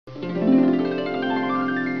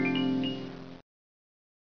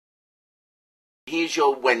here's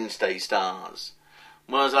your Wednesday stars.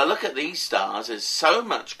 Well, as I look at these stars, there's so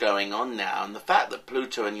much going on now, and the fact that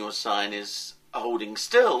Pluto in your sign is holding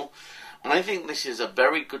still, I think this is a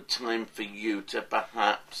very good time for you to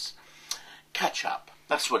perhaps catch up.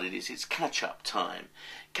 That's what it is. It's catch-up time.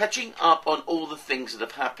 Catching up on all the things that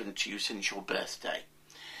have happened to you since your birthday.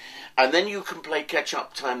 And then you can play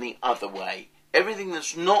catch-up time the other way. Everything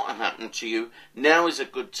that's not happened to you, now is a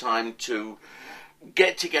good time to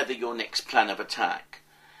get together your next plan of attack.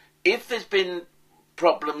 If there's been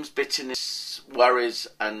problems, bitterness, worries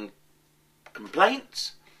and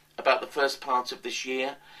complaints about the first part of this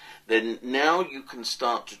year, then now you can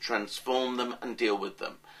start to transform them and deal with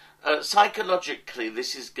them. Psychologically,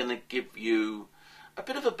 this is going to give you a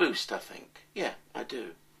bit of a boost, I think. Yeah, I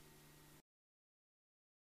do.